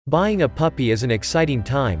Buying a puppy is an exciting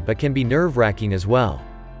time but can be nerve-wracking as well.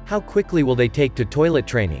 How quickly will they take to toilet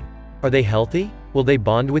training? Are they healthy? Will they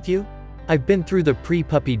bond with you? I've been through the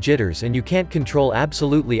pre-puppy jitters, and you can't control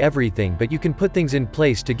absolutely everything, but you can put things in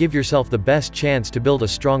place to give yourself the best chance to build a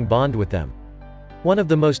strong bond with them. One of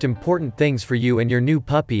the most important things for you and your new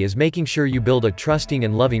puppy is making sure you build a trusting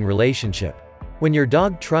and loving relationship. When your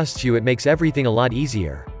dog trusts you, it makes everything a lot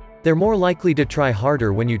easier. They're more likely to try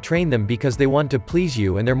harder when you train them because they want to please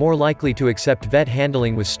you, and they're more likely to accept vet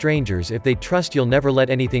handling with strangers if they trust you'll never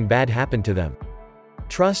let anything bad happen to them.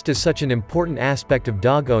 Trust is such an important aspect of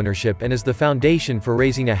dog ownership and is the foundation for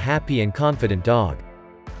raising a happy and confident dog.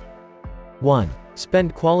 1.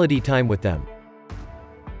 Spend quality time with them.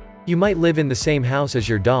 You might live in the same house as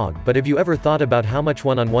your dog, but have you ever thought about how much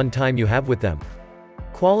one-on-one time you have with them?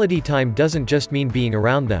 Quality time doesn't just mean being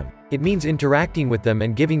around them. It means interacting with them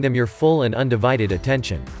and giving them your full and undivided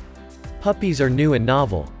attention. Puppies are new and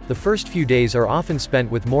novel. The first few days are often spent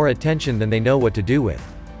with more attention than they know what to do with.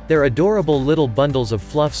 They're adorable little bundles of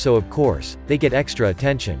fluff, so of course, they get extra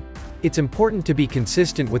attention. It's important to be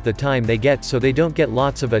consistent with the time they get so they don't get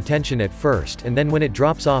lots of attention at first, and then when it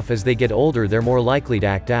drops off as they get older, they're more likely to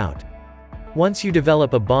act out. Once you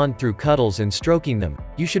develop a bond through cuddles and stroking them,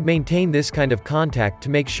 you should maintain this kind of contact to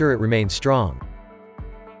make sure it remains strong.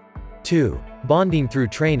 2. Bonding through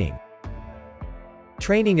training.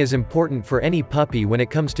 Training is important for any puppy when it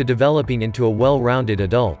comes to developing into a well-rounded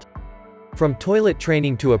adult. From toilet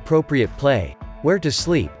training to appropriate play, where to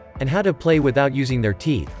sleep, and how to play without using their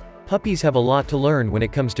teeth, puppies have a lot to learn when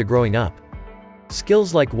it comes to growing up.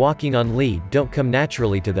 Skills like walking on lead don't come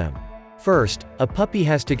naturally to them. First, a puppy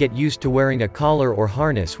has to get used to wearing a collar or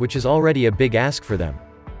harness, which is already a big ask for them.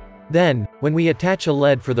 Then, when we attach a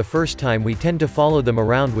lead for the first time, we tend to follow them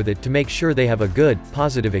around with it to make sure they have a good,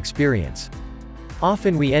 positive experience.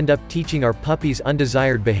 Often we end up teaching our puppies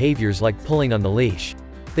undesired behaviors like pulling on the leash.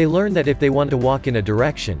 They learn that if they want to walk in a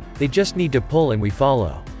direction, they just need to pull and we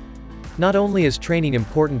follow. Not only is training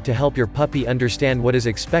important to help your puppy understand what is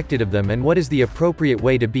expected of them and what is the appropriate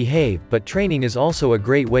way to behave, but training is also a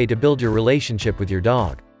great way to build your relationship with your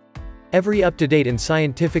dog. Every up-to-date and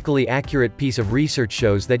scientifically accurate piece of research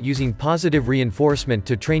shows that using positive reinforcement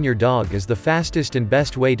to train your dog is the fastest and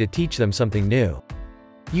best way to teach them something new.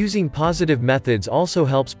 Using positive methods also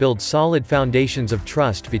helps build solid foundations of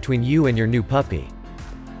trust between you and your new puppy.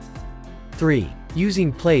 3.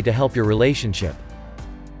 Using play to help your relationship.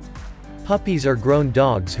 Puppies are grown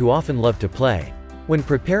dogs who often love to play. When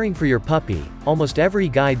preparing for your puppy, almost every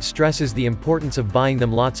guide stresses the importance of buying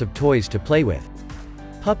them lots of toys to play with.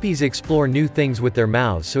 Puppies explore new things with their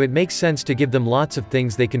mouths, so it makes sense to give them lots of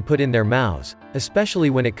things they can put in their mouths,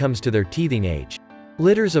 especially when it comes to their teething age.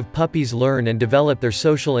 Litters of puppies learn and develop their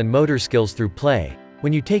social and motor skills through play.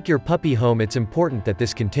 When you take your puppy home, it's important that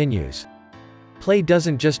this continues. Play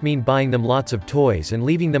doesn't just mean buying them lots of toys and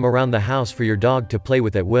leaving them around the house for your dog to play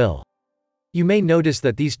with at will. You may notice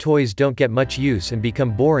that these toys don't get much use and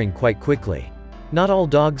become boring quite quickly. Not all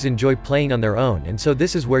dogs enjoy playing on their own, and so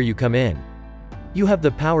this is where you come in. You have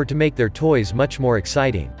the power to make their toys much more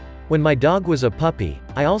exciting. When my dog was a puppy,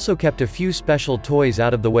 I also kept a few special toys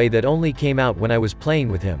out of the way that only came out when I was playing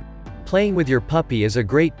with him. Playing with your puppy is a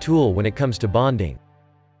great tool when it comes to bonding.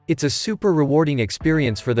 It's a super rewarding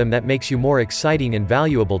experience for them that makes you more exciting and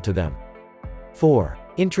valuable to them. 4.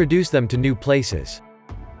 Introduce them to new places.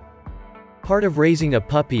 Part of raising a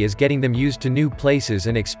puppy is getting them used to new places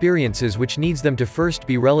and experiences, which needs them to first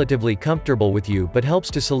be relatively comfortable with you but helps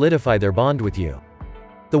to solidify their bond with you.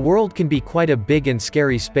 The world can be quite a big and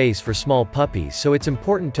scary space for small puppies, so it's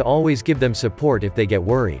important to always give them support if they get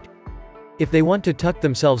worried. If they want to tuck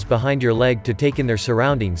themselves behind your leg to take in their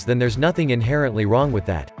surroundings, then there's nothing inherently wrong with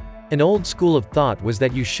that. An old school of thought was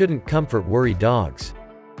that you shouldn't comfort worried dogs.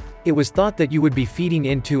 It was thought that you would be feeding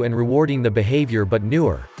into and rewarding the behavior, but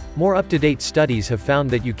newer, more up-to-date studies have found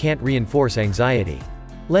that you can't reinforce anxiety.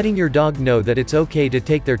 Letting your dog know that it's okay to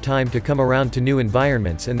take their time to come around to new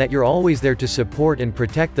environments and that you're always there to support and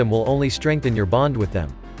protect them will only strengthen your bond with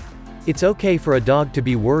them. It's okay for a dog to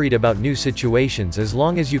be worried about new situations as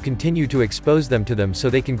long as you continue to expose them to them so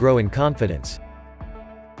they can grow in confidence.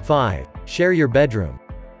 5. Share your bedroom.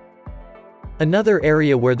 Another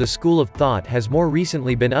area where the school of thought has more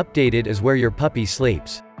recently been updated is where your puppy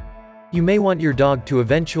sleeps. You may want your dog to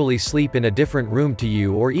eventually sleep in a different room to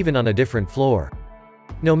you or even on a different floor.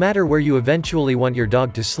 No matter where you eventually want your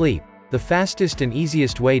dog to sleep, the fastest and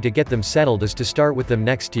easiest way to get them settled is to start with them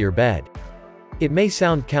next to your bed. It may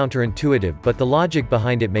sound counterintuitive, but the logic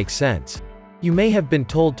behind it makes sense. You may have been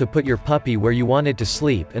told to put your puppy where you want it to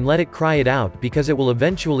sleep and let it cry it out because it will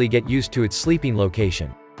eventually get used to its sleeping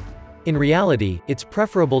location. In reality, it's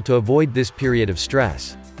preferable to avoid this period of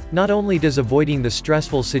stress. Not only does avoiding the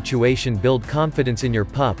stressful situation build confidence in your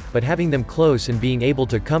pup, but having them close and being able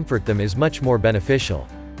to comfort them is much more beneficial.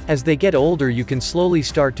 As they get older, you can slowly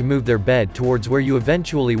start to move their bed towards where you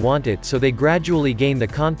eventually want it, so they gradually gain the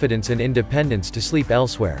confidence and independence to sleep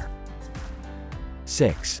elsewhere.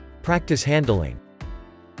 6. Practice handling.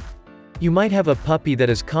 You might have a puppy that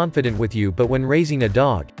is confident with you, but when raising a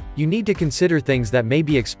dog, you need to consider things that may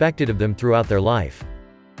be expected of them throughout their life.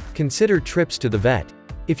 Consider trips to the vet.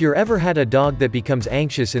 If you've ever had a dog that becomes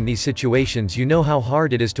anxious in these situations, you know how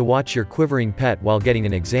hard it is to watch your quivering pet while getting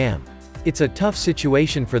an exam. It's a tough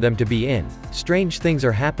situation for them to be in. Strange things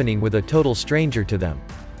are happening with a total stranger to them.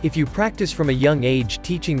 If you practice from a young age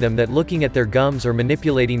teaching them that looking at their gums or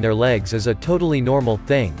manipulating their legs is a totally normal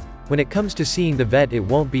thing, when it comes to seeing the vet it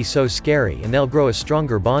won't be so scary and they'll grow a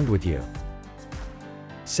stronger bond with you.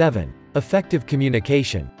 7. Effective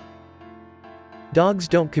communication. Dogs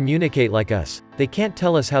don't communicate like us. They can't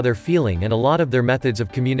tell us how they're feeling, and a lot of their methods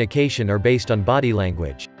of communication are based on body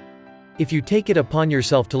language. If you take it upon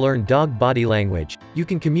yourself to learn dog body language, you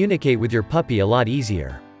can communicate with your puppy a lot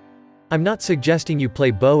easier. I'm not suggesting you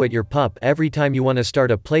play bow at your pup every time you want to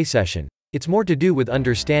start a play session. It's more to do with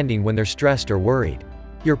understanding when they're stressed or worried.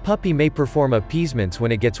 Your puppy may perform appeasements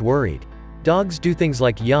when it gets worried. Dogs do things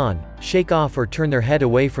like yawn, shake off, or turn their head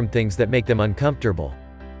away from things that make them uncomfortable.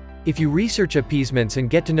 If you research appeasements and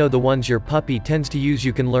get to know the ones your puppy tends to use,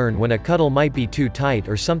 you can learn when a cuddle might be too tight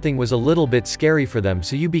or something was a little bit scary for them,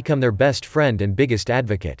 so you become their best friend and biggest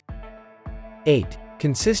advocate. 8.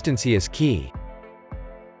 Consistency is key.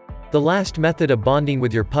 The last method of bonding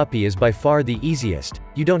with your puppy is by far the easiest.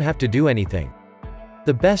 You don't have to do anything.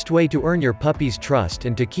 The best way to earn your puppy's trust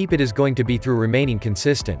and to keep it is going to be through remaining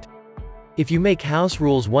consistent. If you make house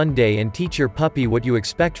rules one day and teach your puppy what you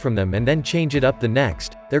expect from them and then change it up the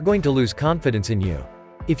next, they're going to lose confidence in you.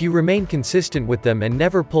 If you remain consistent with them and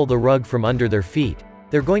never pull the rug from under their feet,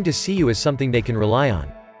 they're going to see you as something they can rely on.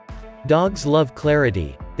 Dogs love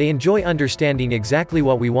clarity. They enjoy understanding exactly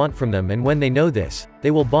what we want from them, and when they know this,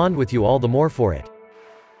 they will bond with you all the more for it.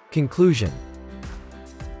 Conclusion.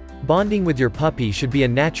 Bonding with your puppy should be a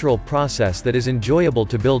natural process that is enjoyable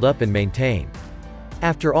to build up and maintain.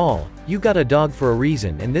 After all, you got a dog for a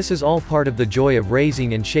reason, and this is all part of the joy of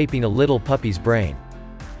raising and shaping a little puppy's brain.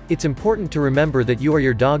 It's important to remember that you are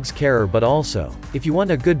your dog's carer, but also, if you want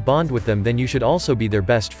a good bond with them, then you should also be their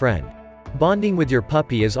best friend. Bonding with your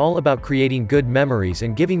puppy is all about creating good memories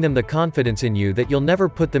and giving them the confidence in you that you'll never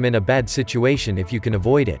put them in a bad situation if you can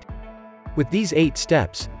avoid it. With these 8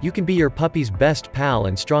 steps, you can be your puppy's best pal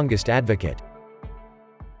and strongest advocate.